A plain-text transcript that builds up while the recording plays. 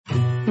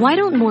Why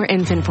don't more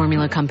infant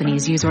formula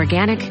companies use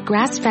organic,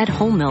 grass-fed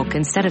whole milk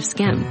instead of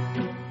skim?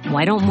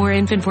 Why don't more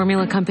infant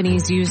formula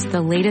companies use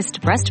the latest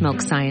breast milk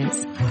science?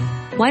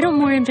 Why don't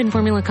more infant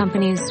formula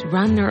companies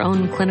run their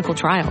own clinical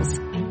trials?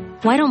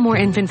 Why don't more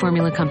infant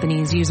formula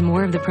companies use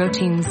more of the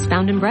proteins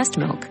found in breast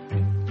milk?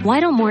 Why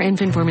don't more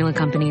infant formula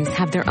companies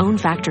have their own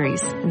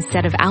factories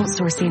instead of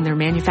outsourcing their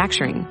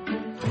manufacturing?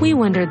 We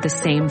wondered the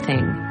same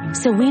thing.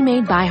 So we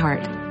made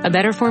ByHeart, a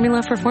better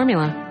formula for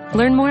formula.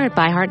 Learn more at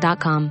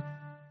byheart.com.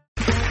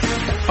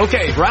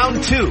 Okay,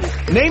 round two.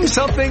 Name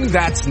something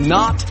that's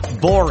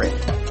not boring.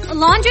 A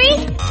laundry?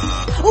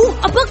 Ooh,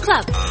 a book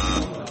club.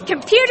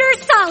 Computer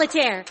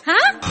solitaire,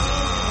 huh?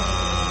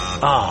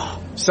 Ah,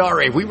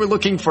 sorry, we were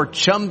looking for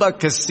Chumba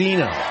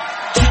Casino.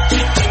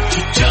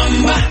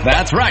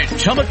 That's right,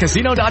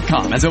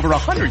 ChumbaCasino.com has over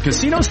 100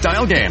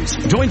 casino-style games.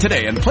 Join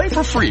today and play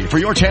for free for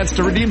your chance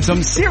to redeem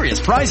some serious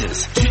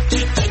prizes.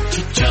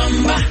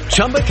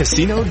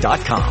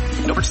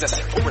 ChumbaCasino.com. No purchase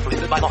necessary. Void where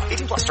prohibited by law.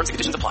 18+ terms and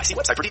conditions apply. See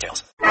website for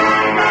details.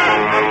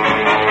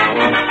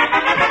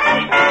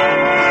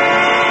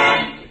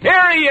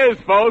 Here he is,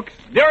 folks.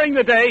 During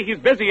the day, he's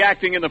busy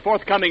acting in the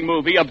forthcoming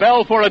movie, A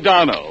Bell for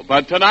Adano.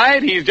 But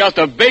tonight, he's just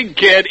a big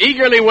kid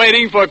eagerly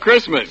waiting for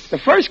Christmas. The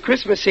first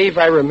Christmas Eve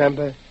I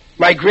remember,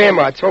 my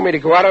grandma told me to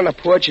go out on the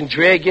porch and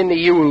drag in the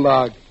Yule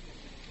log.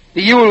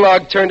 The Yule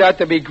log turned out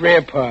to be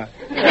Grandpa.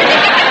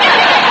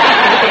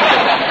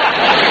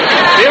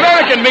 The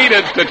American Meat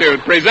Institute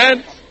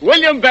presents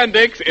William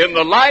Bendix in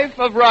The Life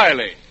of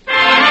Riley.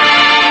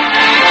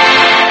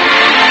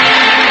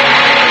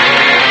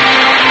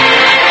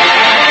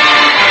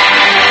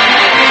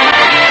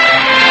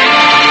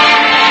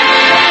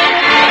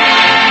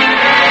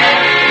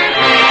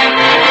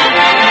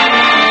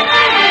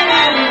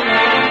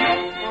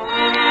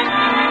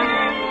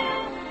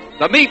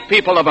 The meat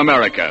people of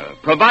America,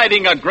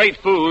 providing a great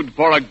food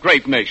for a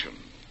great nation.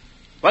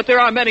 But there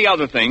are many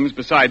other things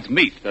besides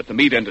meat that the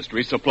meat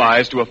industry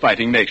supplies to a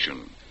fighting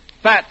nation.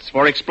 Fats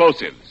for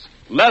explosives,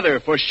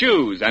 leather for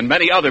shoes and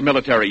many other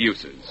military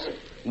uses,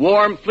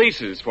 warm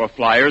fleeces for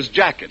flyers'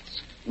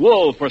 jackets,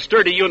 wool for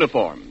sturdy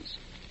uniforms,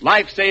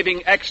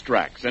 life-saving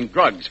extracts and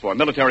drugs for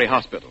military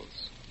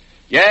hospitals.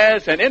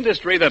 Yes, an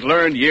industry that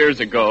learned years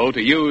ago to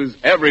use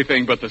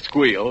everything but the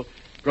squeal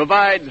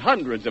provides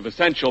hundreds of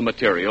essential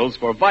materials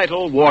for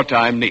vital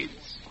wartime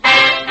needs.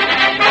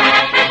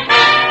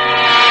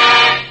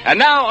 And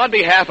now, on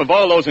behalf of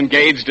all those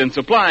engaged in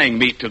supplying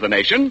meat to the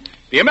nation,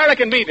 the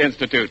American Meat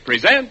Institute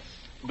presents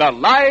The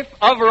Life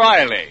of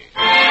Riley.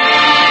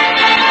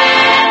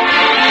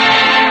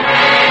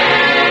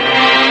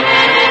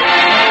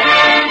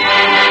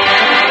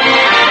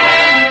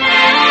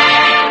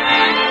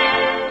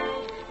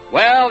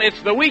 Well,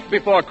 it's the week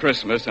before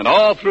Christmas, and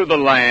all through the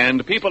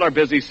land, people are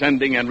busy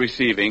sending and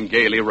receiving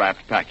gaily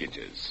wrapped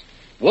packages.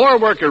 War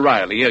worker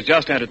Riley has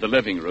just entered the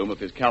living room of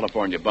his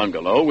California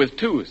bungalow with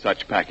 2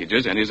 such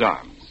packages in his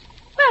arms.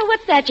 Well,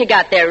 what's that you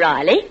got there,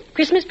 Riley?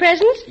 Christmas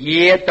presents?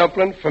 Yeah,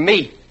 Dumpling, for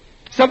me.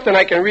 Something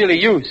I can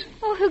really use.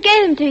 Oh, who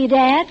gave them to you,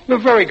 Dad? A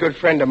very good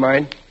friend of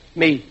mine.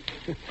 Me.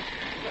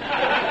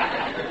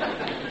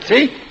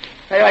 See?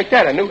 How you like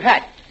that? A new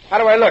hat. How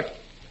do I look?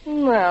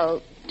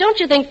 Well, don't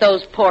you think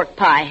those pork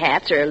pie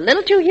hats are a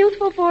little too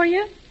youthful for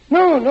you?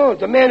 No.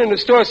 The man in the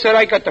store said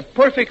I got the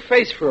perfect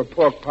face for a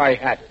pork pie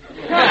hat.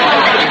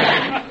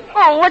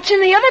 Oh, what's in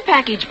the other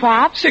package,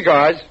 Pop?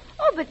 Cigars.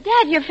 Oh, but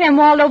Dad, your friend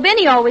Waldo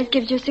Benny always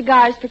gives you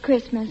cigars for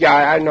Christmas. Yeah,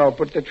 I know,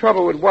 but the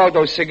trouble with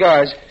Waldo's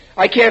cigars,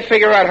 I can't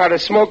figure out how to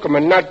smoke them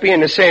and not be in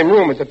the same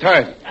room at the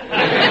time.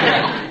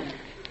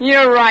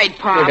 You're right,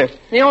 Pop.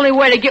 The only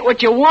way to get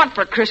what you want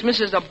for Christmas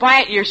is to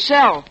buy it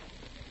yourself.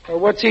 Well,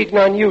 what's eating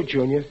on you,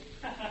 Junior?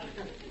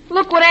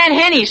 Look what Aunt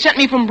Henny sent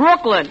me from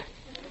Brooklyn.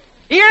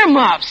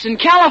 Earmuffs in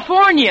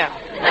California.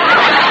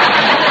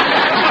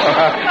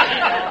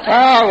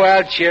 Oh,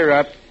 well, cheer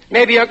up.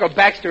 Maybe Uncle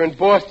Baxter in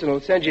Boston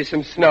will send you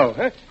some snow,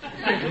 huh?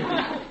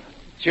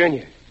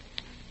 Junior,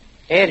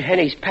 Aunt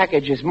Henny's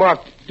package is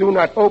marked Do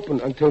Not Open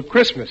Until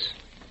Christmas.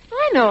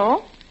 I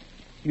know.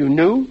 You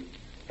knew?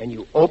 And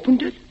you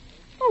opened it?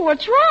 Oh,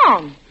 what's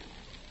wrong?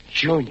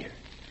 Junior,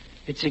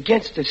 it's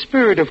against the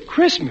spirit of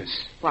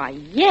Christmas. Why,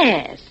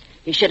 yes.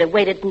 You should have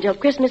waited until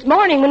Christmas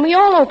morning when we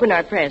all open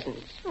our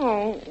presents.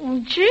 Oh,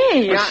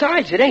 gee.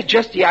 Besides, it ain't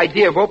just the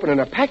idea of opening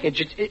a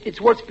package.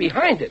 It's what's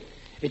behind it.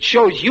 It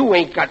shows you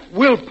ain't got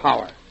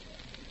willpower.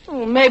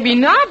 Oh, maybe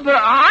not, but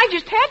I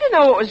just had to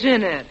know what was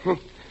in it.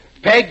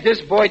 Peg,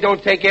 this boy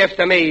don't take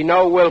after me.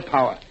 No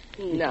willpower.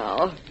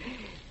 No,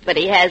 but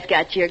he has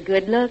got your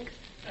good looks.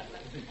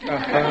 Now,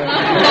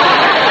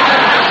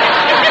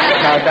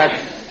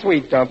 that's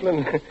sweet,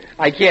 Dumpling.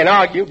 I can't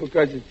argue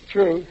because it's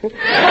true.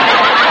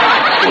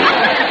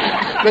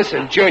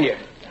 Listen, Junior,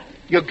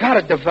 you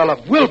gotta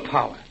develop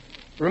willpower.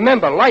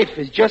 Remember, life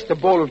is just a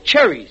bowl of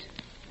cherries,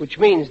 which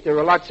means there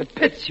are lots of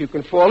pits you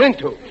can fall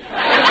into.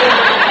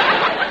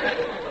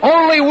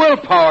 Only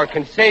willpower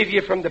can save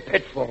you from the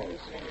pitfalls.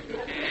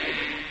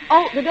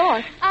 Oh, the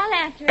door. I'll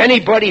answer it.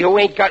 Anybody who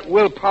ain't got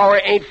willpower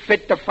ain't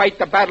fit to fight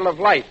the battle of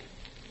life.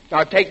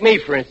 Now, take me,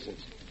 for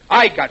instance.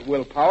 I got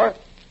willpower.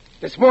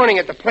 This morning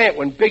at the plant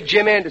when Big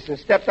Jim Anderson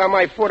stepped on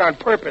my foot on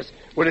purpose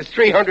with his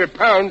 300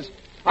 pounds,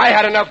 I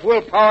had enough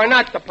willpower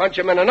not to punch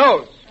him in the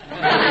nose.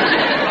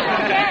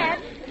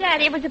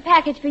 Daddy, it was a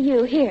package for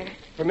you. Here.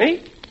 For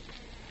me?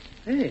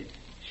 Hey, it's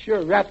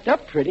sure wrapped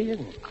up pretty,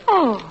 isn't it?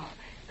 Oh,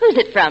 who's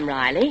it from,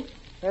 Riley?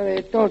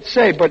 It don't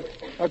say, but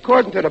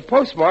according to the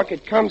postmark,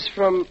 it comes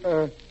from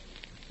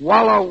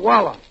Walla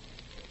Walla.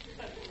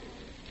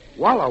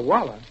 Walla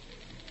Walla?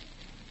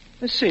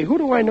 Let's see, who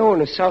do I know in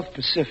the South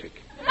Pacific?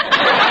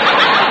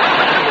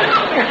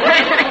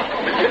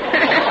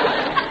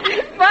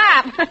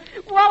 Bob,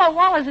 Walla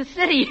Walla's a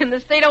city in the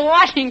state of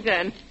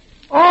Washington.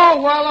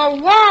 Oh, Walla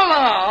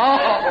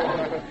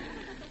Walla! Oh.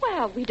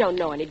 Well, we don't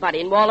know anybody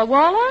in Walla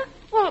Walla.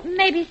 Well,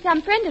 maybe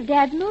some friend of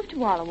Dad's moved to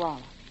Walla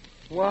Walla.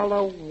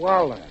 Walla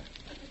Walla.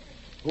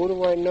 Who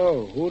do I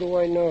know? Who do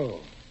I know?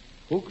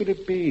 Who could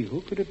it be?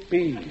 Who could it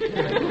be?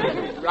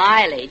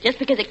 Riley, just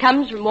because it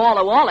comes from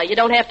Walla Walla, you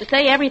don't have to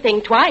say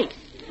everything twice.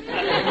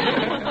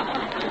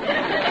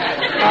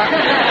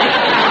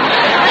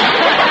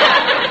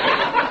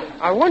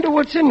 I wonder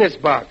what's in this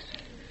box.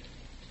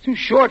 It's too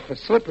short for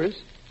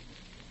slippers.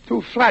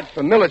 Too flat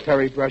for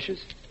military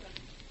brushes.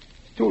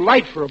 Too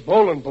light for a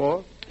bowling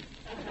ball.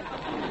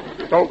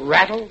 Don't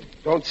rattle.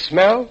 Don't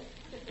smell.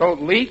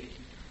 Don't leak.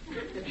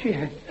 Gee,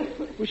 I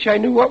wish I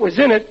knew what was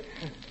in it.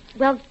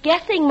 Well,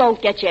 guessing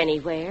won't get you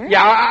anywhere.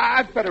 Yeah,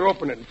 I'd better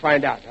open it and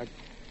find out.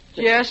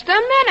 Just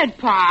a minute,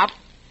 Pop.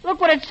 Look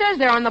what it says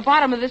there on the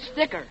bottom of this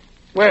sticker.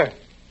 Where?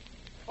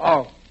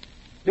 Oh.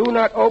 Do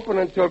not open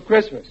until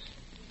Christmas.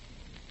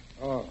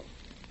 Oh.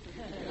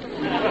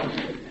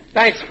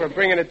 Thanks for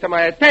bringing it to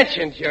my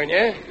attention,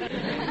 Junior.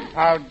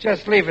 I'll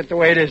just leave it the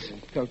way it is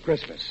until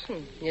Christmas.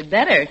 You'd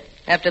better.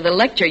 After the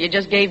lecture you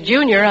just gave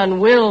Junior on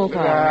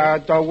willpower.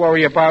 Don't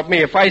worry about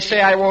me. If I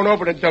say I won't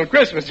open it until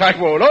Christmas, I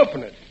won't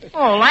open it.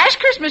 Oh, last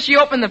Christmas you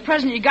opened the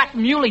present you got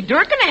from Muley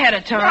Durkin ahead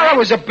of time. Well, that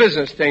was a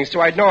business thing, so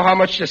I'd know how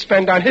much to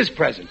spend on his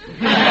present. Oh,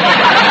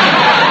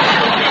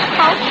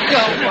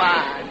 go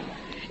on.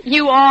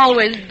 You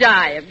always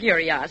die of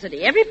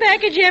curiosity. Every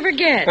package you ever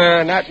get.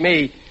 Not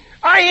me.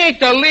 I ain't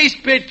the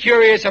least bit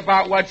curious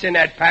about what's in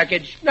that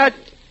package.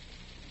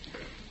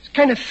 It's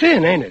kind of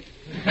thin, ain't it?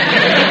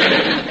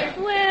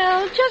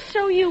 Well, just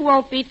so you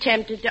won't be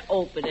tempted to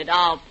open it,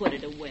 I'll put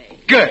it away.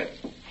 Good.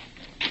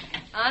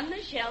 On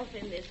the shelf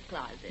in this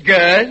closet.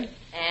 Good.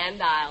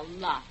 And I'll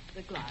lock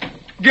the closet.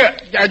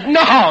 Good.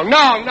 No.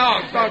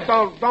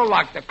 Don't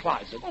lock the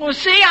closet. Well,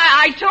 see,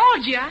 I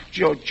told you.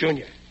 Joe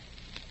Jr.,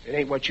 it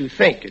ain't what you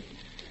think. It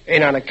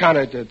ain't on account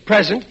of the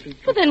present.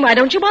 Well, then why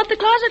don't you want the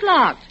closet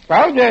locked?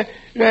 Well,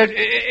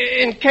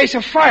 in case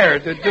of fire,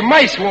 the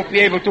mice won't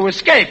be able to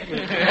escape.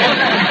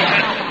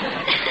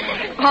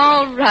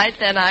 All right,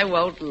 then I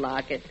won't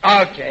lock it.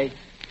 Okay.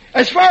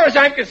 As far as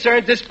I'm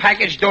concerned, this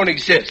package don't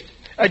exist.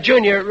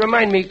 Junior,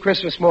 remind me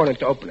Christmas morning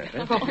to open it.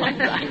 Huh? All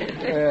right.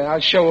 I'll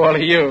show all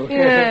of you.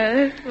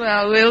 Yeah,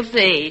 well, we'll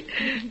see.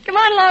 Come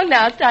on along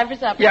now. It's time for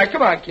supper. Yeah,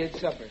 come on, kids.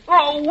 Supper.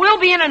 Oh, we'll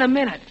be in a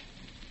minute.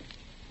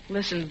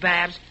 Listen,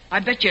 Babs, I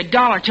bet you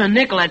 $1 to a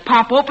nickel that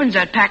Pop opens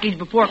that package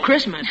before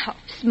Christmas. Oh,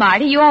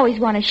 Smarty, you always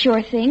want a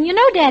sure thing. You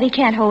know Daddy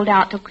can't hold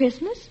out till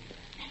Christmas.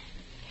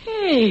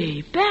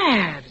 Hey,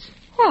 Babs.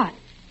 What?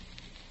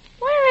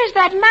 Where is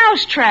that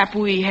mouse trap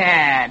we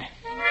had?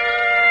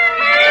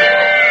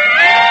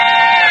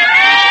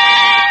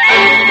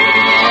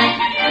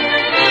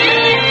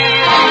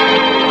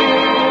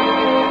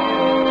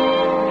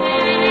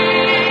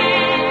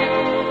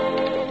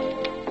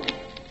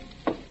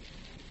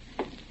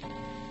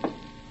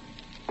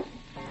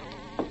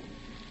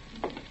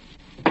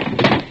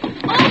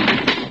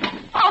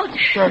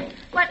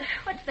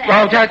 What's that?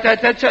 Well,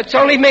 that's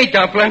only me,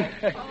 Dumpling.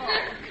 Riley,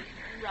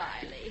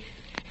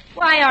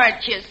 why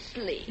aren't you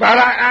asleep? Well,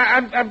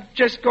 I'm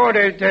just going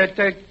to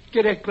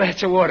get a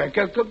glass of water.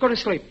 Go to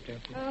sleep.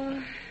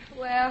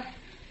 Well,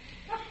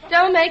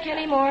 don't make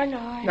any more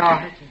noise.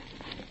 No.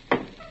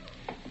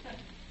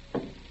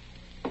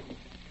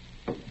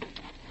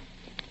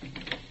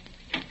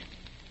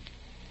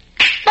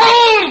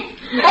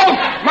 Oh,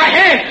 my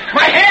hand!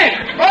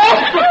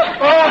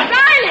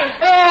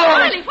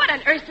 Riley, what on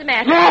earth's the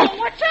matter? No. Oh,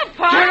 what's up,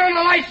 Pop? Turn on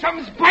the light.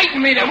 Something's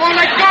biting me. They won't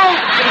let go.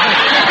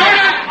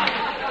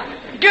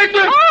 Get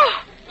the...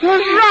 Oh,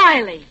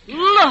 Riley,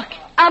 look,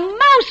 a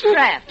mouse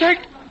trap.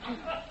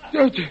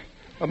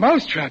 A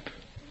mouse trap.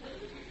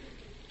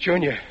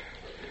 Junior,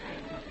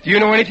 do you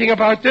know anything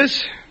about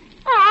this?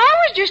 Oh,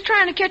 I was just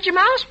trying to catch a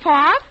mouse,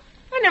 Pop.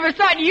 I never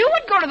thought you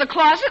would go to the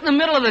closet in the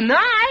middle of the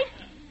night.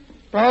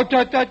 Well,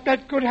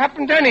 that could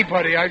happen to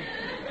anybody.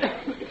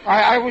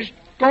 I was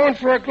going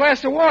for a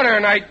glass of water,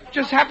 and I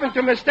just happened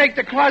to mistake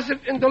the closet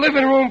in the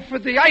living room for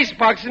the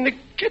icebox in the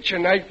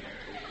kitchen.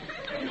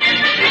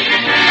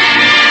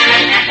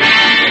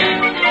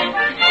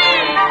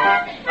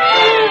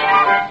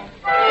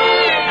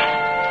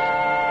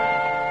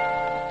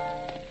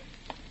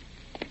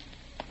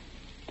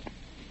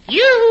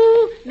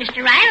 You,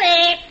 Mr.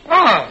 Riley.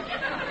 Oh,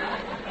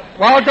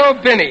 Waldo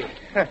Binney.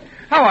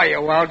 How are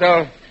you,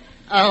 Waldo?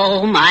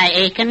 Oh, my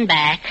aching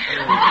back.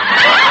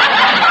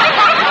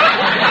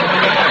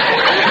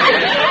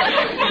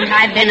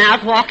 I've been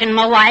out walking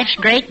my wife's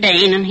Great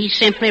Dane, and he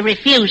simply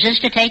refuses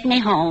to take me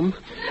home.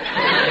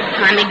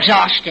 I'm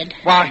exhausted.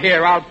 Well,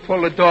 here, I'll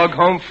pull the dog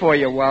home for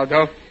you,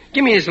 Waldo.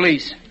 Give me his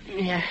leash.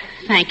 Yeah,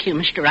 thank you,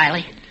 Mr.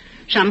 Riley.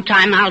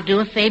 Sometime I'll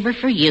do a favor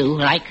for you,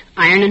 like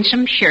ironing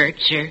some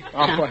shirts or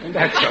something. Well,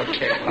 that's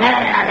okay.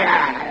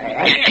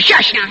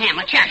 Shush now,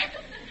 Hamlet, shush.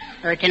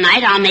 Or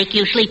tonight I'll make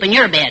you sleep in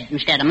your bed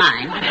instead of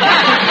mine.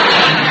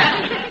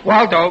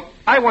 Waldo,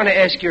 I want to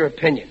ask your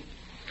opinion.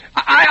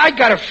 I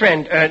got a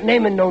friend,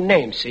 naming no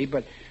name, see,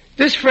 but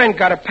this friend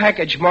got a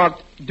package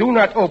marked, do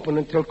not open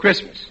until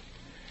Christmas.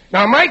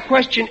 Now, my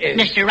question is...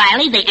 Mr.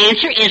 Riley, the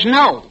answer is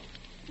no.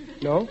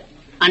 No?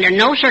 Under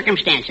no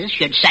circumstances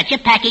should such a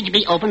package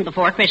be opened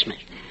before Christmas.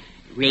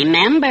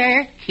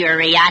 Remember,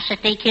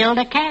 curiosity killed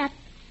a cat.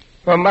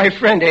 Well, my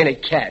friend ain't a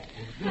cat.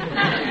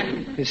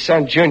 His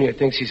son, Junior,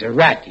 thinks he's a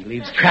rat. He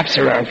leaves traps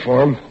around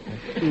for him.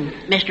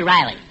 Mr.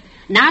 Riley,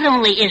 not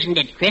only isn't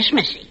it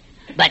Christmassy,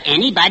 but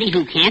anybody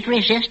who can't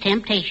resist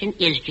temptation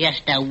is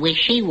just a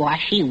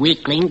wishy-washy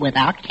weakling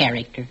without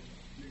character.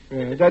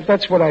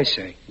 That's what I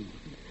say.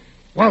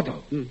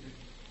 Waldo.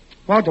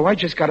 Waldo, I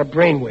just got a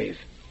brainwave.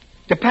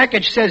 The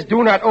package says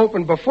do not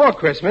open before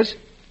Christmas,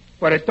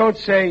 but it don't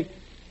say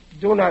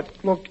do not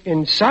look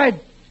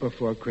inside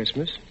before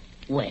Christmas.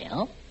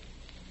 Well?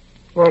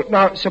 Well,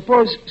 now,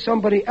 suppose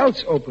somebody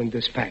else opened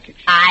this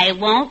package. I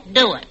won't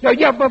do it. No,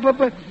 yeah,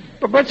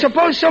 but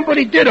suppose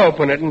somebody did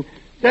open it, and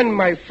then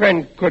my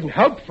friend couldn't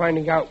help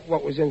finding out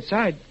what was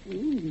inside.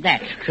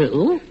 That's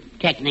true.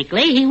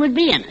 Technically, he would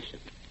be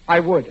innocent. I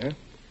would, huh?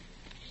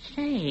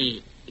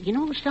 Say, you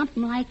know,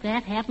 something like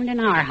that happened in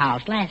our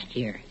house last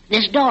year.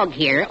 This dog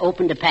here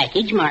opened a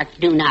package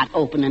marked do not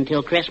open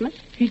until Christmas.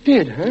 He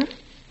did, huh?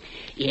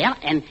 Yeah,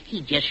 and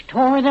he just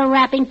tore the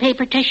wrapping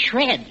paper to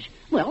shreds.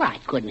 Well, I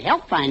couldn't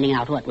help finding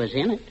out what was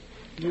in it.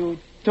 You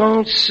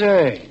don't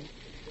say.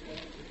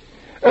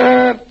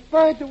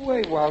 By the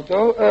way,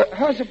 Waldo,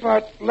 how's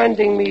about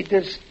lending me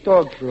this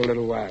dog for a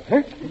little while,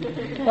 huh?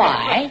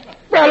 Why?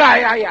 Well,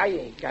 I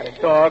ain't got a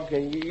dog,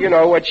 and you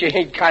know what you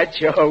ain't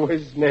got, you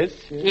always miss.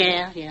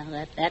 Yeah,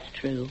 that's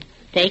true.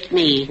 Take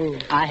me.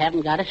 I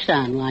haven't got a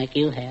son like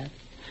you have.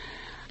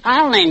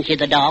 I'll lend you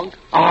the dog.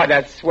 Oh,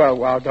 that's swell,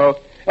 Waldo.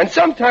 And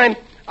sometime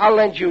I'll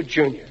lend you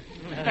Junior.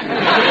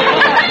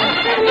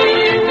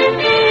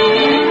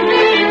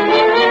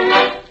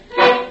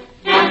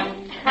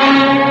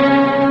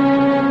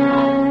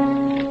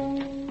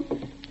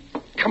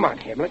 Come on,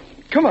 Hamlet.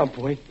 Come on,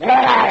 boy.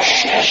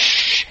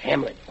 Shh,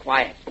 Hamlet,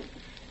 quiet.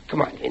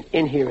 Come on,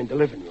 in here in the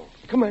living room.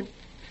 Come on.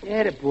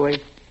 Yeah, the boy.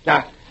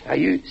 Now,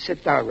 you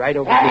sit down right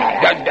over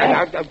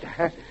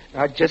here.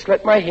 Now, just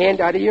let my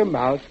hand out of your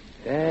mouth.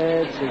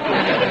 That's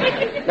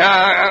it.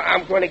 Now,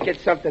 I'm going to get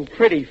something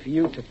pretty for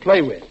you to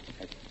play with.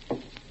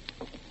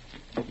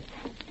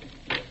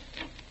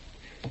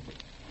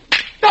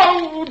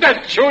 Oh,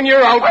 that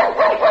Junior out.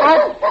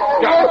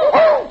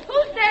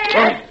 Who's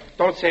there?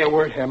 Don't say a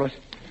word, Hamlet.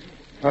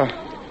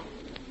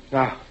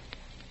 Now,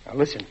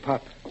 listen,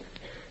 Pop.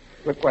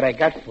 Look what I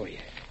got for you.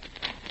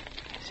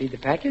 See the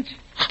package?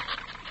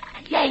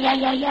 Yeah.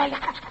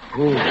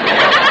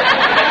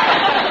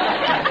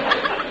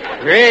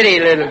 Pretty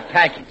little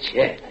package,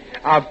 yeah.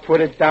 I'll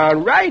put it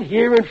down right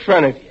here in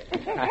front of you.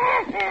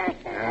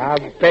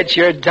 I'll bet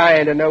you're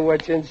dying to know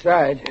what's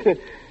inside.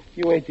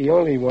 You ain't the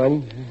only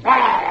one.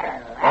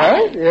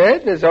 Huh? Yeah,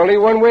 there's only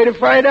one way to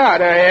find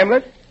out,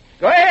 Hamlet?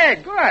 Go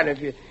ahead, go on. If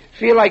you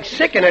feel like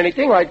sicking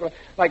anything,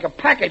 like a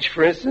package,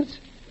 for instance,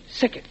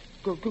 sick it.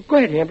 Go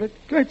ahead, Hamlet.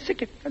 Go ahead,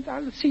 sick it.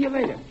 I'll see you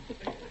later.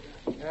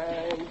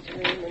 I'm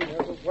dreaming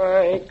of a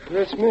white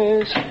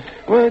Christmas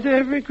with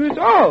every Christmas.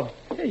 Oh,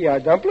 there you are,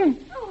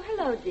 Dumpling. Oh,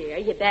 hello, dear.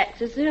 You back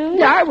so soon?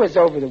 Yeah, I was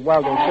over the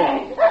Waldo.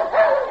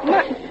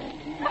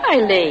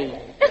 Riley,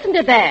 listen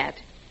to that.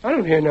 I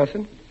don't hear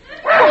nothing.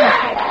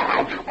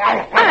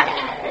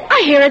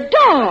 I hear a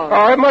dog.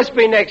 Oh, it must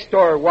be next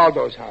door at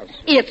Waldo's house.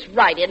 It's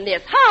right in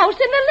this house,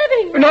 in the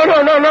living room.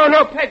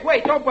 No, Peg,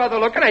 wait, don't bother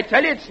looking. I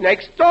tell you, it's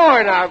next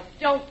door now.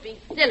 Don't be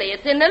silly.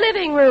 It's in the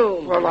living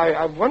room. Well,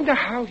 I wonder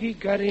how he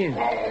got in.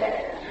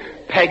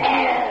 Peg,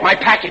 my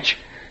package.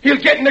 He'll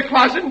get in the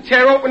closet and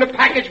tear open the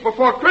package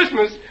before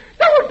Christmas.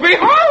 That would be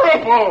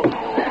horrible.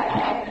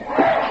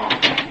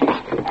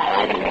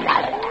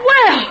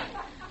 Well,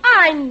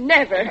 I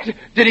never.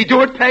 Did he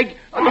do it, Peg?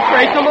 I'm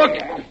afraid to look.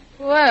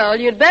 Well,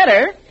 you'd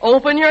better.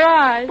 Open your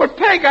eyes. But,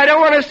 Peg, I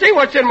don't want to see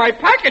what's in my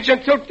package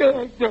until...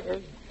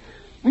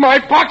 my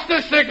box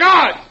of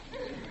cigars.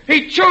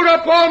 He chewed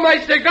up all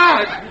my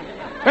cigars.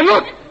 And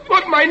look,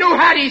 my new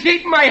hat. He's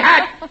eating my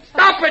hat.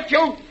 Stop it,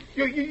 you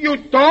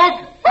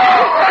dog.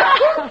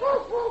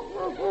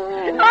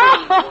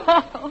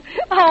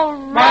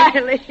 Oh,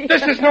 Riley.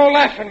 This is no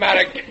laughing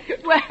matter.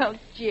 Well,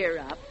 cheer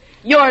up.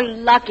 You're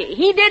lucky.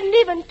 He didn't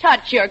even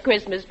touch your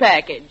Christmas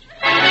package.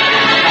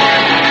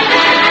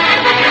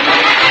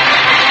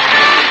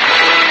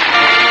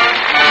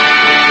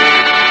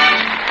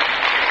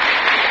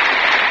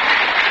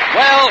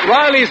 Well,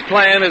 Riley's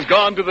plan has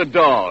gone to the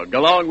dog,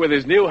 along with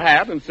his new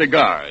hat and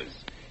cigars.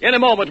 In a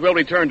moment, we'll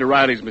return to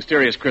Riley's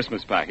mysterious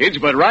Christmas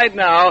package, but right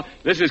now,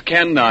 this is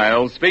Ken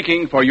Niles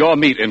speaking for your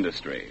meat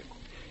industry.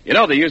 You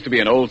know, there used to be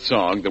an old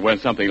song that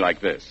went something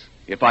like this.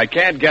 If I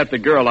can't get the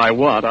girl I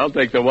want, I'll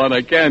take the one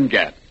I can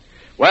get.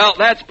 Well,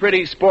 that's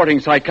pretty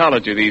sporting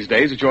psychology these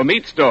days at your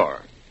meat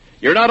store.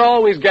 You're not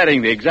always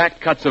getting the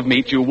exact cuts of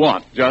meat you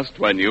want just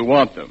when you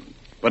want them.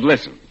 But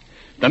listen,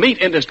 the meat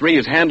industry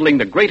is handling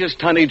the greatest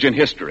tonnage in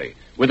history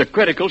with a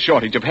critical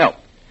shortage of help.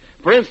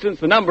 For instance,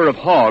 the number of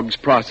hogs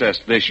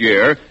processed this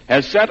year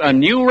has set a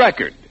new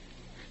record.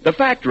 The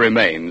fact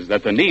remains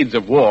that the needs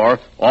of war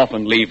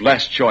often leave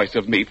less choice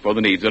of meat for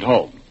the needs at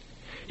home.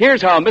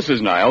 Here's how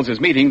Mrs. Niles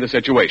is meeting the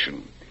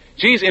situation.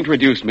 She's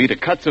introduced me to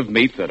cuts of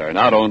meat that are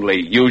not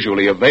only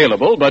usually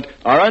available, but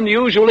are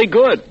unusually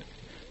good.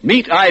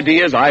 Meat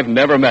ideas I've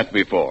never met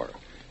before.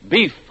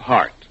 Beef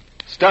heart,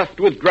 stuffed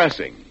with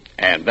dressing,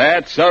 and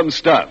that's some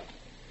stuff.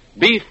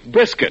 Beef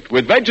brisket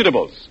with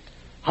vegetables.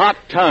 Hot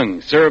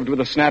tongue served with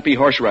a snappy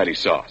horseradish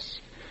sauce.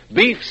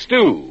 Beef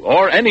stew,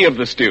 or any of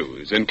the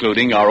stews,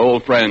 including our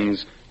old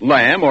friends'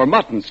 lamb or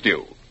mutton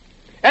stew.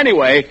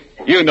 Anyway,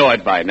 you know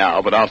it by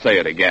now, but I'll say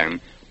it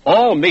again.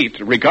 All meat,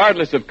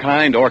 regardless of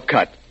kind or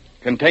cut,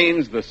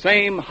 contains the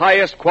same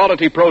highest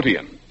quality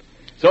protein.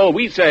 So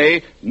we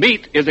say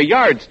meat is a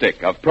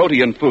yardstick of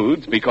protein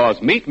foods because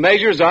meat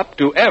measures up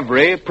to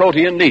every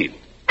protein need.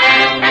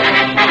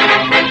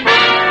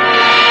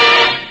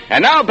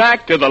 And now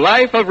back to the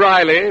life of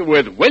Riley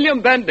with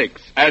William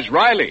Bendix as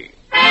Riley.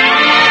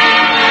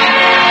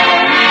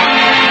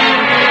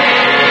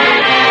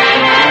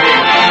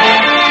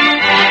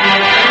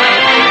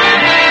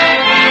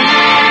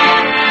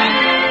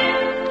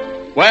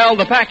 Well,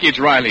 the package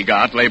Riley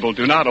got, labeled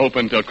 "Do Not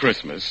Open Till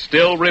Christmas,"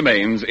 still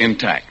remains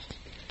intact.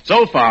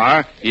 So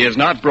far, he has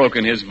not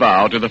broken his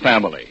vow to the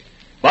family.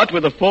 But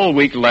with a full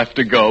week left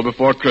to go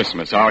before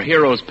Christmas, our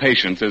hero's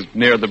patience is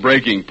near the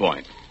breaking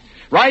point.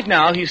 Right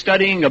now, he's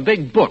studying a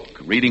big book,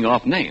 reading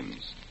off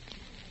names.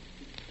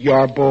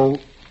 Yarbo,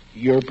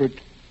 Yerbert,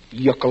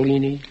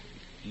 Yuccolini,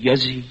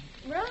 Yuzzy.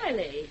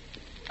 Riley,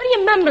 what are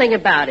you mumbling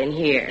about in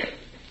here?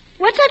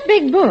 What's that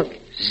big book?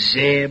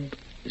 Zeb,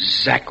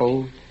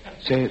 Zackel.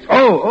 Zeb.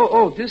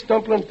 Oh, this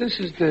dumpling, this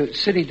is the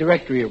city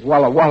directory of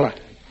Walla Walla.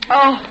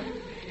 Oh,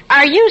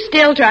 are you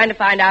still trying to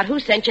find out who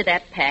sent you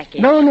that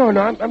package? No,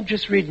 I'm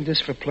just reading this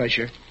for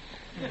pleasure.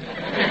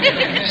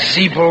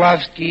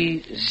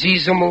 Zibolovsky,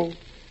 Zizimel.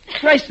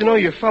 It's nice to know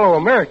your fellow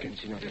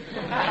Americans, you know.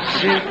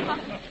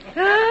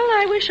 Well,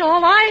 I wish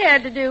all I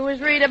had to do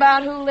was read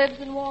about who lives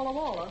in Walla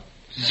Walla.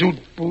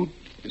 Zutboot,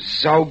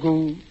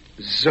 Zaugu,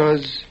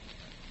 Zuz.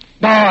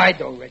 No, I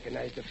don't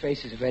recognize the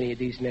faces of any of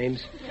these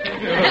names.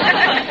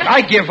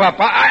 I give up.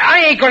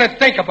 I ain't going to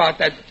think about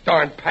that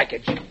darn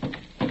package.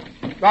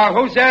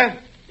 Who's there?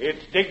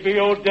 It's Digby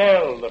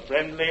Odell, the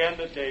friendly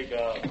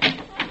undertaker.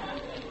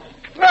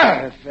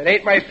 Well, if it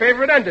ain't my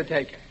favorite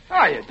undertaker. How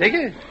are you,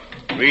 Digger?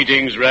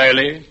 Greetings,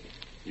 Riley.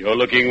 You're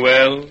looking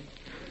well.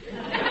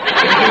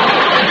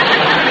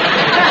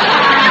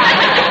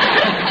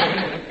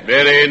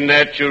 Very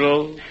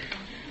natural.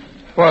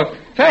 Well,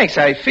 thanks.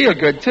 I feel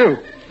good, too.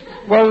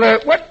 Well,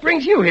 what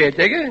brings you here,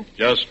 Digger?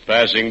 Just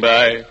passing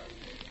by.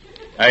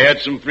 I had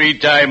some free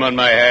time on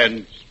my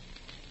hands.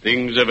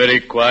 Things are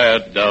very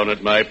quiet down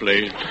at my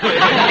place.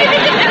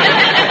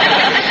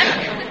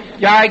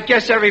 Yeah, I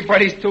guess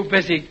everybody's too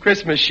busy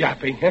Christmas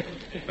shopping, huh?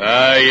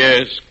 Ah,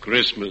 yes,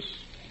 Christmas.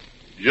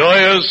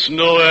 Joyous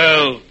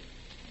Noel.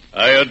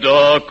 I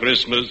adore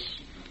Christmas.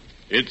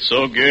 It's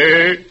so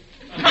gay.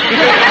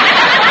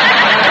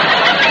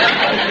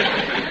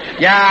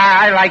 Yeah,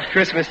 I like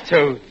Christmas,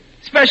 too.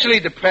 Especially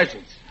the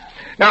presents.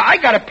 Now, I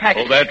got a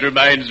package. Oh, that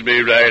reminds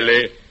me,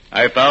 Riley.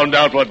 I found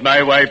out what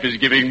my wife is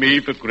giving me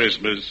for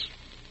Christmas.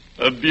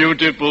 A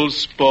beautiful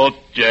sport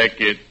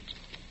jacket.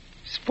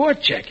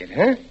 Sport jacket,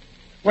 huh?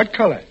 What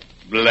color?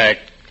 Black.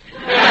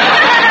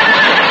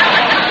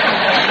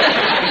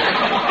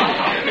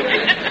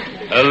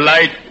 A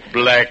light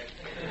black.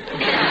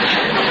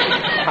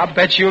 I'll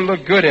bet you'll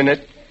look good in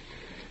it.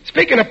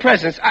 Speaking of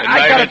presents,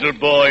 my little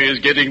boy is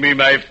getting me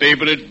my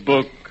favorite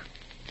book,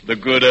 The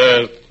Good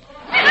Earth.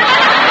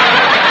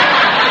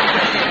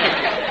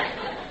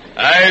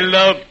 I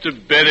love to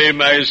bury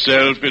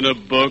myself in a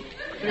book.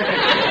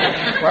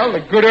 Well, The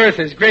Good Earth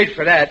is great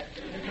for that.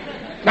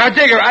 Now,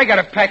 Digger, I got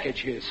a package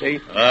here, see?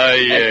 Ah,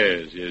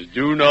 yes.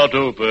 Do not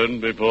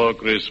open before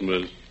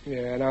Christmas.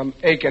 Yeah, and I'm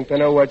aching to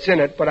know what's in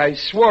it, but I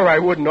swore I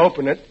wouldn't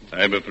open it.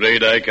 I'm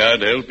afraid I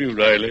can't help you,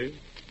 Riley.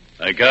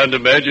 I can't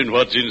imagine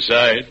what's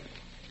inside,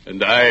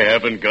 and I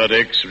haven't got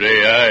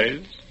X-ray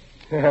eyes.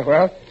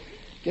 Well,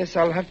 guess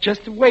I'll have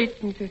just to wait.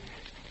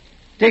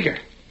 Digger,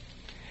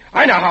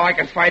 I know how I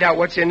can find out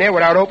what's in there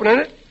without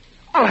opening it.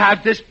 I'll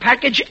have this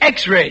package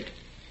X-rayed.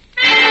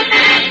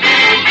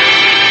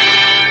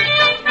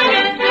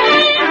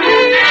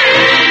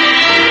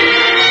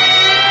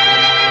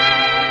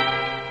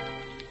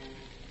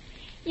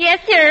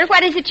 Yes, sir.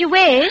 What is it you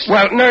wish?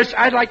 Well, nurse,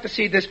 I'd like to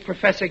see this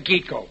Professor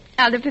Geeko.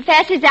 Oh, the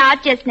professor's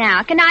out just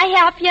now. Can I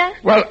help you?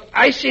 Well,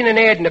 I seen an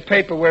ad in the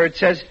paper where it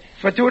says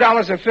For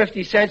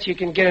 $2.50, you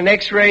can get an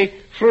X-ray,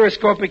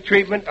 fluoroscopic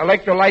treatment,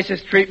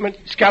 electrolysis treatment,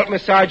 scalp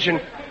massage,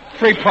 and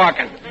free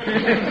parking.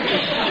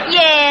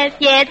 Yes,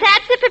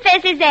 that's the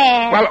professor's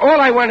ad. Well, all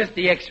I want is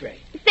the X-ray.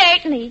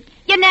 Certainly.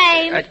 Your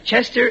name?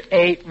 Chester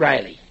A.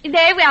 Riley.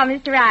 Very well,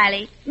 Mr.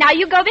 Riley. Now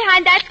you go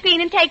behind that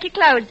screen and take your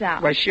clothes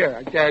off. Well,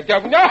 sure.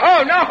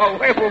 No.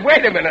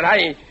 Wait a minute.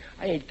 I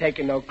ain't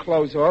taking no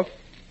clothes off.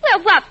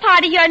 Well, what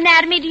part of your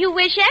anatomy do you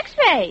wish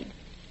X-rayed?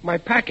 My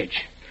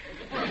package.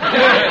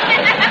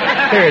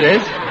 There it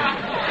is.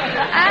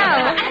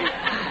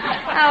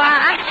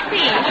 I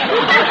see.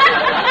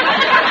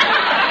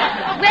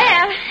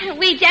 Well,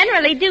 we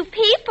generally do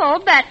people,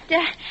 but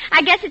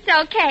I guess it's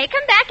okay.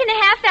 Come back in a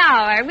half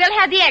hour. We'll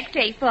have the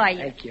X-ray for you.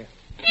 Thank you.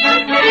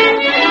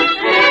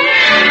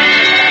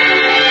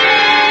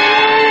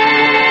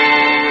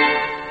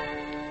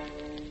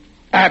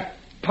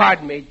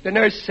 Pardon me. The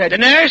nurse said... The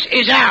nurse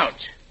is out.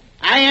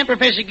 I am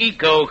Professor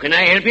Geeko. Can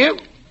I help you?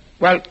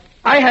 Well,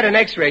 I had an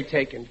X-ray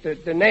taken.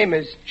 The name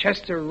is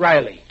Chester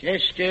Riley.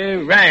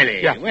 Chester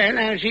Riley. Yeah. Well,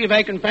 I'll see if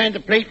I can find the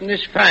plate in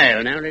this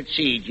file. Now, let's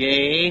see.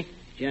 J.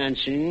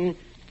 Johnson.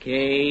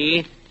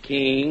 K.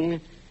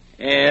 King.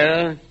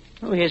 L.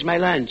 Oh, here's my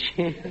lunch.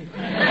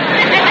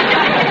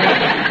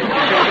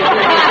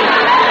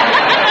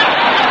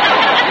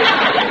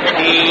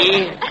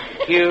 D.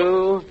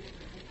 Q.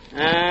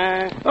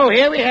 Oh,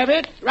 here we have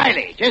it.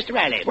 Riley. Chester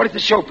Riley. What does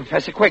it show,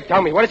 Professor? Quick,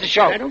 tell me. What does it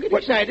show? Now, don't get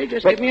excited.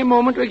 Just give me a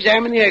moment to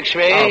examine the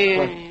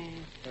X-ray.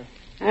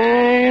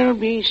 I'll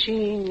be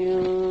seeing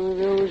you,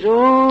 those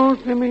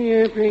old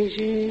familiar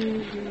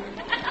places.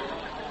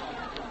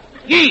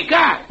 Yee,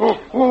 God! Oh,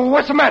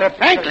 what's the matter?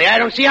 Frankly, I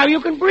don't see how you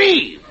can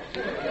breathe.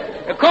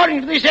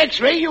 According to this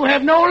X-ray, you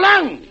have no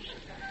lungs.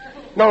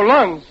 No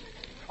lungs?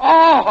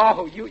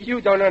 Oh,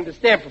 you don't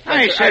understand, Professor.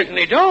 I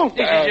certainly don't.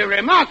 This is a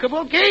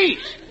remarkable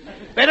case.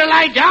 Better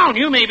lie down.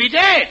 You may be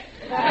dead.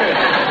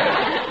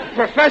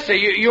 Professor,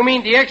 you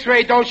mean the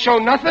X-ray don't show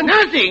nothing?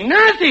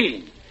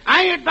 Nothing.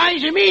 I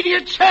advise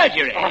immediate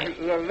surgery.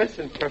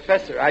 Listen,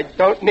 Professor, I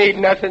don't need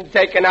nothing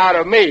taken out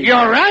of me.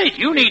 You're right.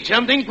 You need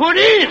something put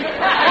in.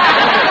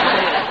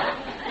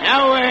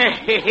 Now,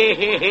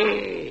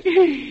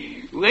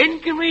 when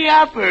can we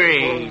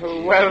operate?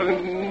 Well,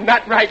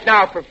 not right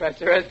now,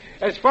 Professor.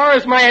 As far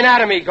as my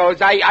anatomy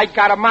goes, I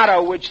got a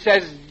motto which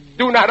says,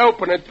 do not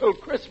open until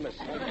Christmas.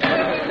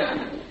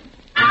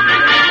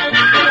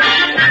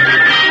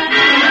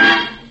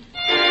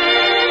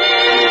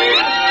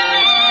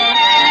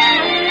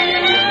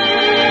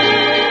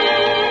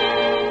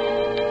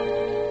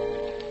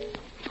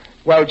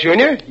 Well,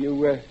 Junior,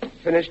 you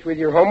finished with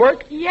your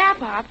homework? Yeah,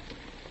 Pop.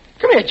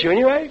 Come here,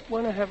 Junior. I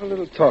want to have a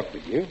little talk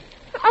with you.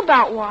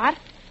 About what?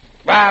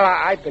 Well,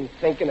 I've been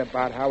thinking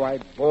about how I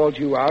bawled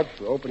you out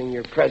for opening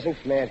your present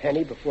from Aunt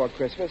Henny before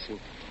Christmas, and,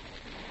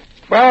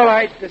 well,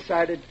 I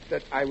decided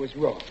that I was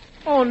wrong.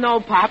 Oh, no,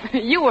 Pop.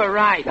 You were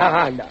right.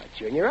 No,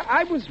 Junior.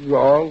 I was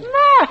wrong.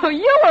 No,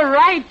 you were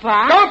right,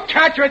 Pop. Don't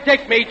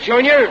contradict me,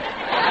 Junior.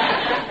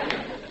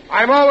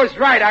 I'm always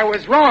right. I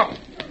was wrong.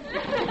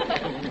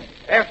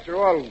 After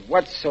all,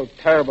 what's so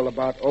terrible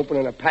about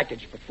opening a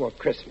package before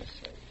Christmas?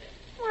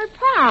 Why,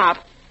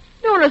 Pop,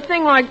 doing a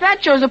thing like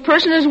that shows a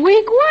person is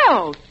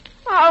weak-willed.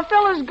 A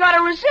fella's got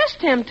to resist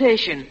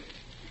temptation.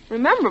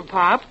 Remember,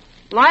 Pop,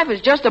 life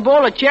is just a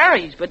bowl of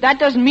cherries, but that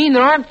doesn't mean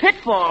there aren't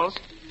pitfalls.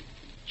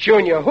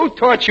 Junior, who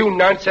taught you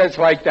nonsense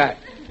like that?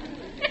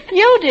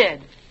 You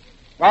did.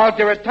 Well,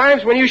 there are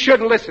times when you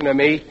shouldn't listen to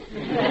me.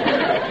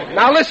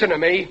 Now listen to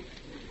me.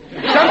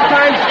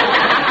 Sometimes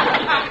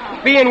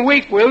being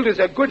weak-willed is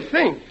a good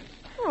thing.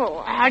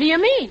 Oh, how do you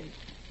mean?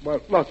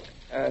 Well, look,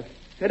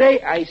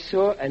 today I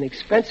saw an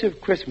expensive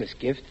Christmas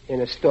gift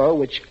in a store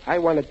which I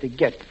wanted to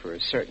get for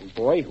a certain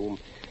boy whom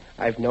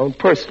I've known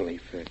personally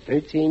for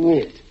 13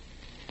 years.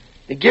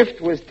 The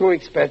gift was too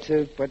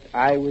expensive, but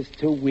I was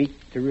too weak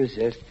to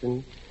resist,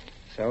 and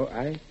so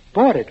I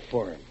bought it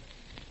for him.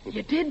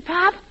 You did,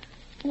 Pop?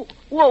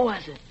 What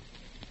was it?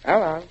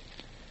 Well,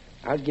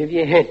 I'll give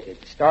you a hint.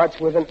 It starts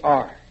with an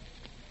R.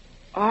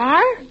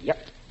 R?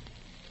 Yep.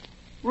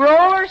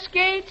 Roller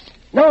skates?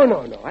 No.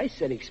 I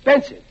said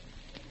expensive.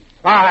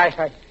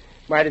 I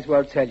might as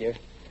well tell you.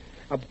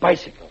 A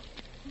bicycle.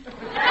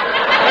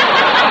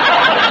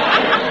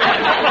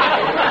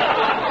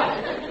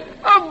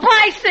 A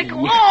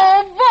bicycle?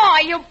 Oh,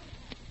 boy,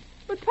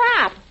 But,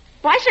 Pop,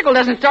 bicycle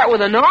doesn't start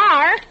with an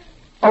R.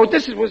 Oh,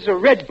 this was a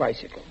red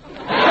bicycle.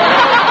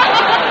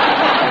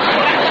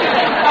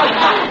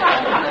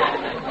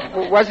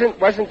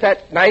 Wasn't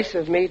that nice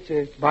of me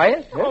to buy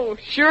it? Huh? Oh,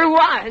 sure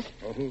was.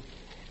 Mm-hmm.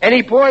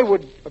 Any boy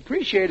would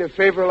appreciate a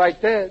favor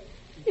like that.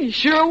 He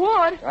sure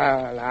would.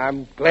 Well,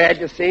 I'm glad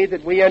to see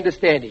that we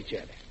understand each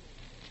other.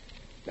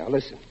 Now,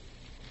 listen.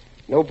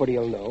 Nobody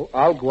will know.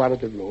 I'll go out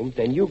of the room.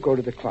 Then you go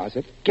to the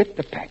closet, get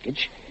the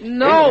package.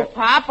 No,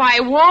 Pop,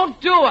 I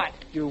won't do it.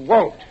 You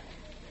won't.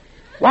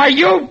 Why,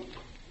 you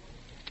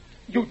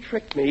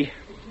tricked me.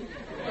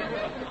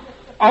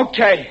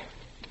 Okay.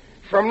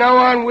 From now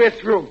on, we're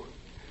through.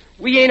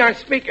 We ain't on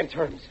speaking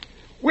terms.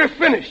 We're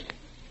finished.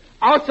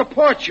 I'll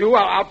support you.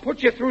 I'll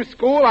put you through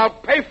school. I'll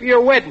pay for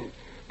your wedding.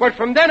 But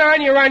from then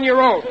on, you're on your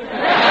own.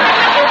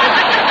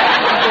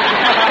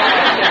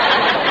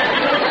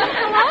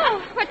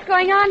 Hello. What's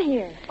going on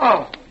here?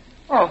 Oh,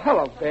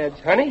 hello, Babs,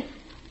 honey.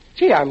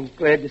 Gee, I'm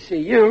glad to see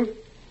you.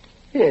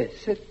 Here,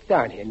 sit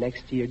down here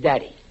next to your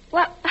daddy.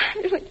 Well,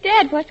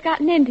 Dad, what's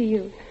gotten into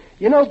you?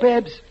 You know,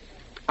 Babs,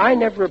 I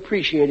never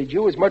appreciated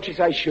you as much as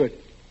I should.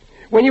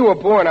 When you were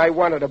born, I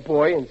wanted a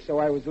boy, and so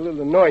I was a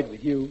little annoyed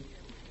with you.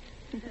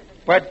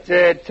 But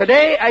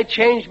today, I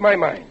changed my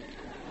mind.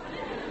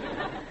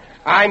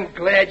 I'm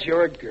glad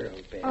you're a girl,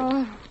 Babs.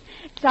 Oh,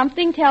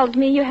 something tells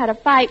me you had a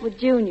fight with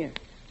Junior.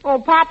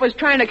 Oh, Papa's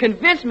trying to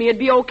convince me it'd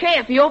be okay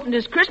if he opened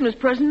his Christmas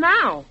present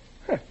now.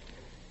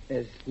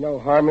 There's no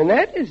harm in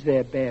that, is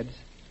there, Babs,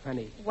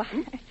 honey? Why,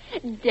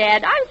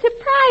 Dad, I'm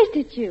surprised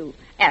at you.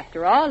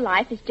 After all,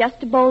 life is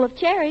just a bowl of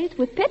cherries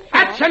with pitfalls.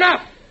 That's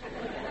enough!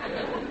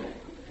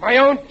 My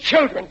own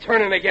children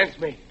turning against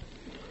me.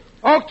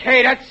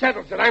 Okay, that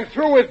settles it. I'm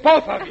through with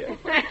both of you.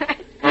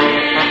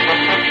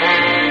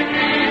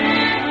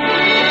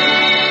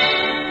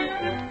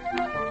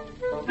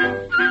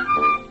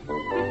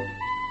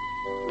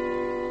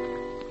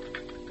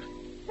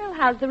 Well,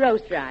 how's the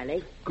roast,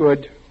 Riley?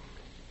 Good.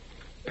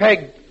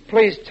 Peg,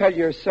 please tell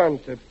your son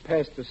to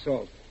pass the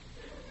salt.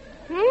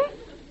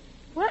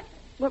 What?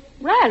 Well,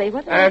 Riley,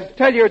 what?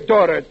 Tell your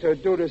daughter to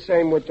do the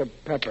same with the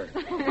pepper.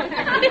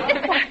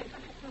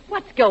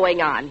 What's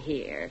going on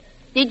here?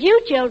 Did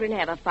you children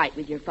have a fight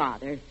with your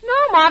father?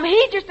 No, Mom,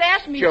 he just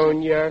asked me.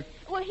 Junior.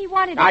 Well, he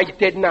wanted I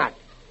did not.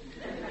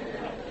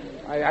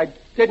 I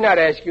did not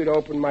ask you to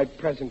open my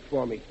present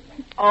for me.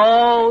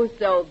 Oh,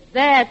 so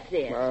that's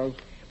it. Well,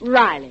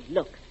 Riley,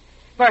 look.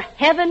 For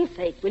heaven's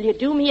sake, will you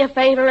do me a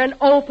favor and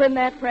open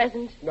that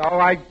present? no,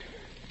 I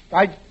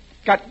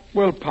got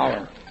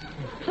willpower.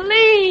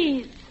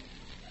 Please.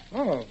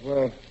 Oh,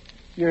 well,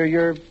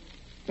 you're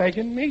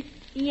begging me?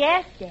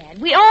 Yes, Dad.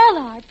 We all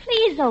are.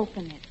 Please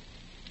open it.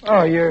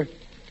 Oh, you're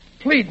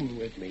pleading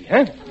with me,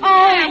 huh?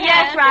 Oh,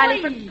 yes,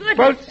 Riley, for goodness.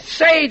 Well,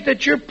 say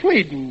that you're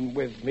pleading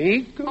with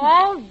me.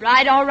 All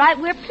right.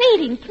 We're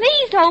pleading.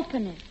 Please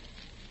open it.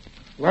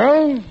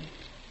 Well,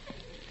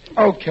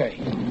 okay.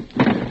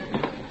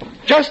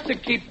 Just to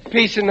keep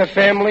peace in the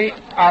family,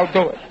 I'll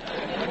do it.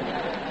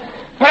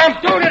 But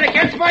I'm doing it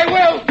against my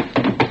will.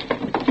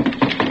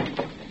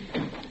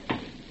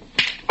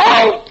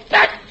 Oh,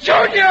 that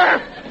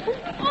Junior!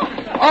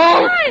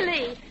 Oh!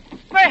 Riley,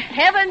 for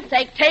heaven's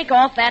sake, take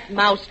off that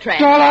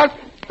mousetrap. Well,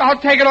 I'll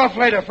take it off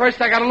later.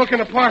 First, I gotta look in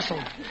the parcel.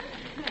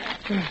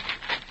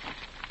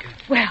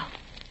 Well,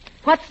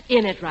 what's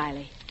in it,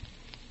 Riley?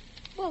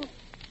 Well,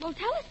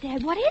 tell us,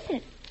 Dad. What is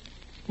it?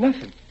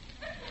 Nothing.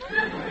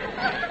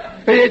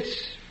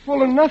 It's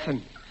full of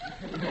nothing.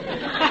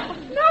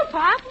 No,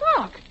 Pop,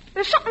 look.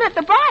 There's something at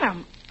the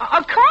bottom.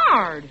 A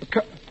card.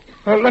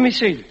 Let me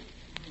see.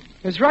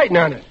 There's writing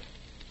on it.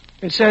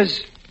 It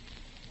says,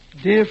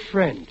 "Dear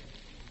friend,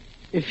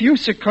 if you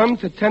succumb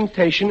to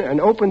temptation and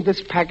open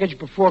this package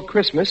before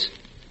Christmas,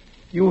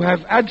 you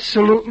have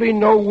absolutely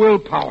no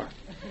willpower.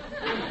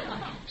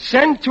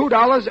 Send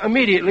 $2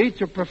 immediately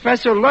to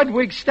Professor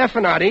Ludwig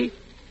Stefanati,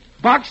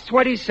 Box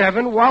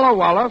 27, Walla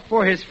Walla,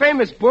 for his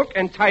famous book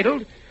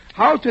entitled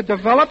How to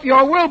Develop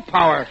Your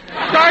Willpower."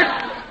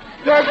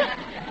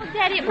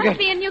 Daddy, it must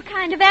be a new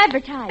kind of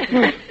advertising.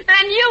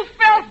 And you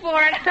fell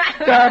for it.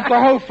 The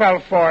whole fell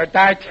for it.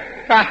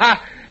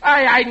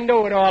 I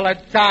knew it all the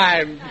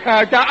time.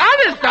 Honest,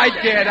 I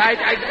did.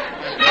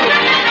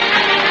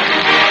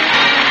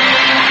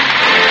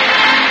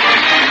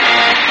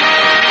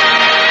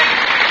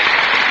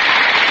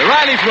 The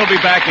Rileys will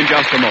be back in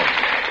just a moment.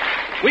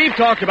 We've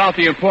talked about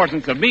the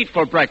importance of meat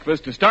for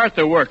breakfast to start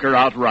the worker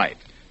out right.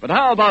 But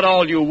how about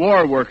all you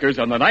war workers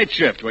on the night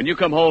shift when you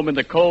come home in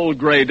the cold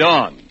gray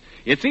dawn?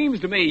 It seems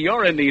to me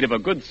you're in need of a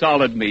good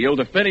solid meal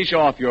to finish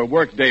off your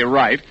workday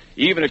right,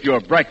 even if your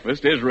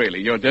breakfast is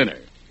really your dinner.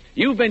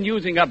 You've been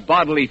using up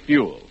bodily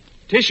fuel,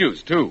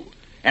 tissues too,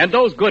 and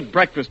those good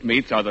breakfast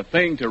meats are the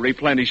thing to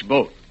replenish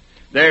both.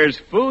 There's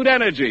food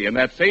energy in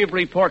that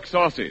savory pork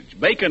sausage,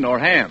 bacon or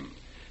ham.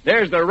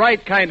 There's the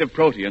right kind of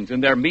proteins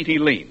in their meaty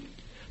lean.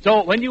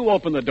 So when you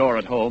open the door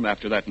at home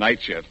after that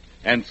night shift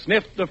and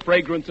sniff the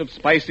fragrance of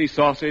spicy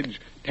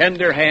sausage,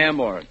 tender ham,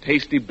 or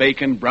tasty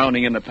bacon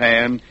browning in the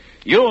pan,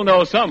 you'll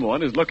know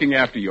someone is looking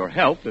after your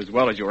health as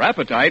well as your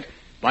appetite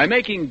by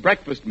making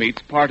breakfast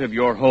meats part of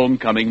your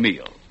homecoming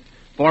meal.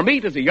 For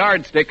meat is a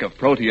yardstick of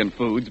protein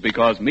foods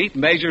because meat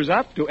measures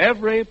up to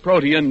every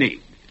protein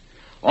need.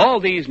 All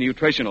these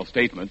nutritional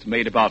statements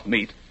made about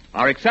meat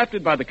are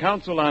accepted by the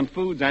Council on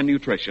Foods and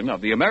Nutrition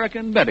of the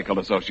American Medical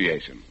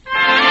Association.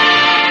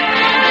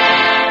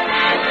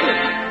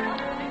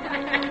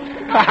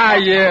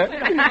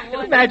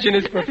 Yeah. Imagine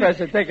this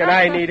professor thinking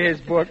I need his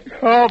book.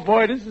 Oh,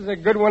 boy, this is a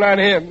good one on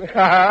him.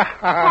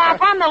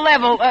 Pop, on the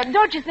level,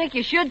 don't you think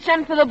you should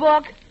send for the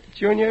book?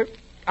 Junior,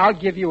 I'll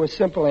give you a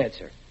simple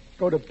answer.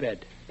 Go to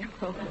bed.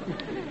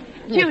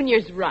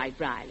 Junior's right,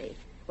 Riley.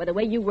 Well, the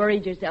way you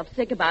worried yourself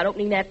sick about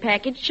opening that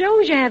package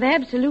shows you have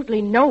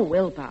absolutely no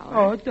willpower.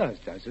 Oh, it does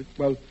it?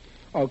 Well,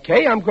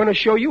 Okay, I'm going to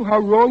show you how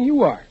wrong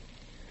you are.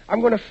 I'm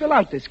going to fill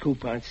out this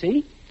coupon,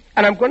 see?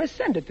 And I'm going to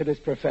send it to this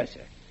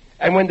professor.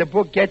 And when the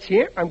book gets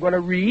here, I'm going to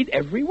read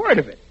every word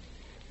of it.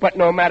 But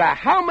no matter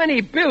how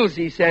many bills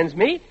he sends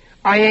me,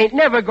 I ain't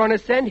never going to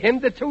send him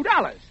the $2.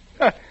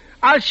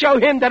 I'll show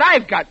him that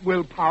I've got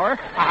willpower.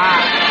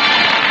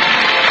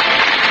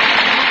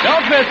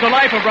 Don't miss The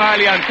Life of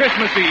Riley on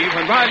Christmas Eve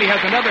when Riley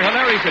has another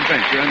hilarious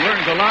adventure and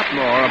learns a lot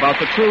more about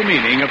the true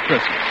meaning of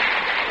Christmas.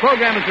 The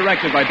program is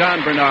directed by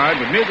Don Bernard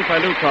with music by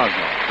Lou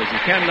Kozloff. This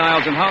is Ken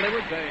Niles in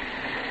Hollywood saying...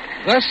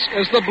 This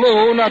is the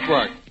Blue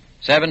Network.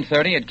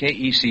 7:30 at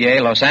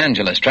KECA Los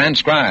Angeles.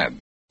 Transcribe.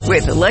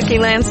 With the Lucky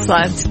Land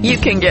Slots, you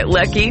can get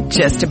lucky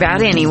just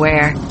about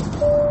anywhere.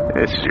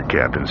 This is your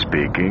captain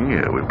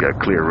speaking. We've got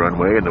clear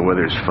runway and the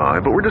weather's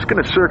fine, but we're just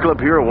going to circle up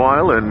here a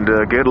while and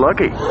get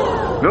lucky.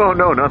 No,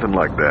 nothing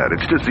like that.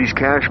 It's just these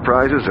cash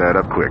prizes add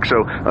up quick.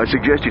 So I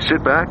suggest you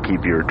sit back,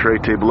 keep your tray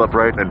table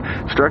upright,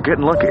 and start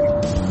getting lucky.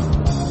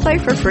 Play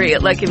for free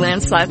at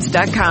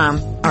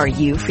LuckyLandSlots.com. Are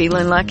you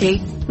feeling lucky?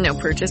 No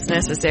purchase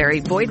necessary.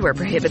 Void where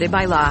prohibited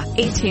by law.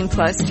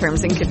 18+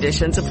 terms and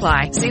conditions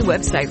apply. See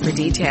website for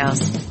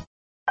details.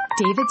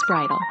 David's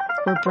Bridal,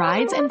 where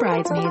brides and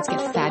bridesmaids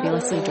get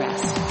fabulously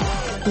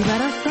dressed. We let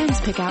our friends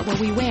pick out what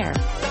we wear,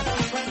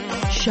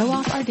 show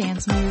off our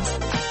dance moves,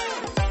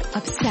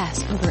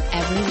 obsess over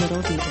every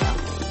little detail,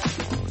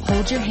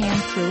 hold your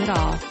hand through it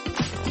all,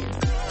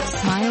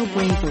 smile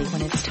bravely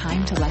when it's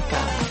time to let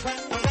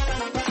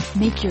go.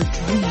 Make your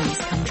dreams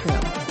come true.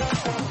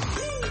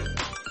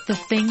 The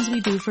things we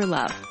do for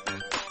love.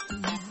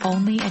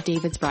 Only at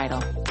David's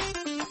Bridal.